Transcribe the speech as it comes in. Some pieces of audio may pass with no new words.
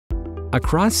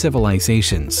Across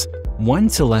civilizations, one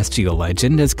celestial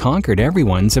legend has conquered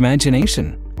everyone's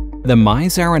imagination. The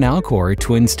Mizar and Alcor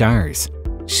twin stars,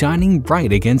 shining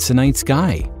bright against the night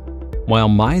sky. While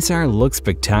Mizar looks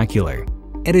spectacular,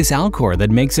 it is Alcor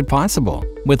that makes it possible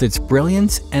with its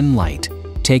brilliance and light.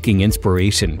 Taking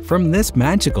inspiration from this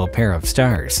magical pair of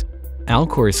stars,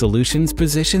 Alcor Solutions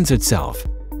positions itself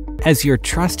as your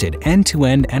trusted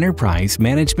end-to-end enterprise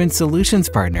management solutions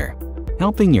partner,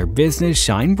 helping your business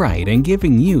shine bright and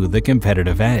giving you the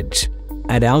competitive edge.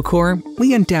 At Alcor,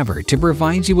 we endeavor to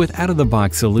provide you with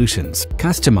out-of-the-box solutions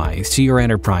customized to your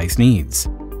enterprise needs.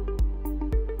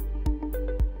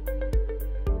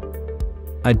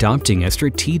 Adopting a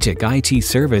strategic IT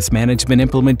service management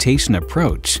implementation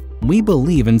approach, we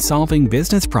believe in solving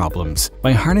business problems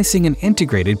by harnessing an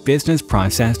integrated business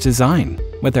process design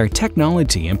with our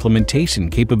technology implementation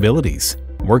capabilities.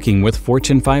 Working with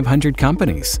Fortune 500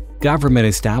 companies, government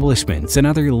establishments, and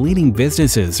other leading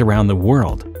businesses around the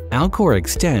world, Alcor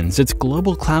extends its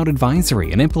global cloud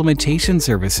advisory and implementation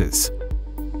services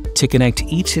to connect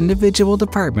each individual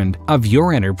department of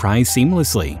your enterprise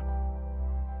seamlessly.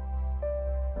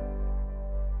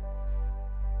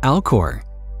 Alcor,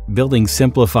 building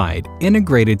simplified,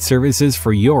 integrated services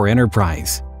for your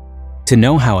enterprise. To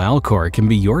know how Alcor can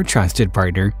be your trusted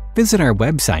partner, visit our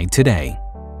website today.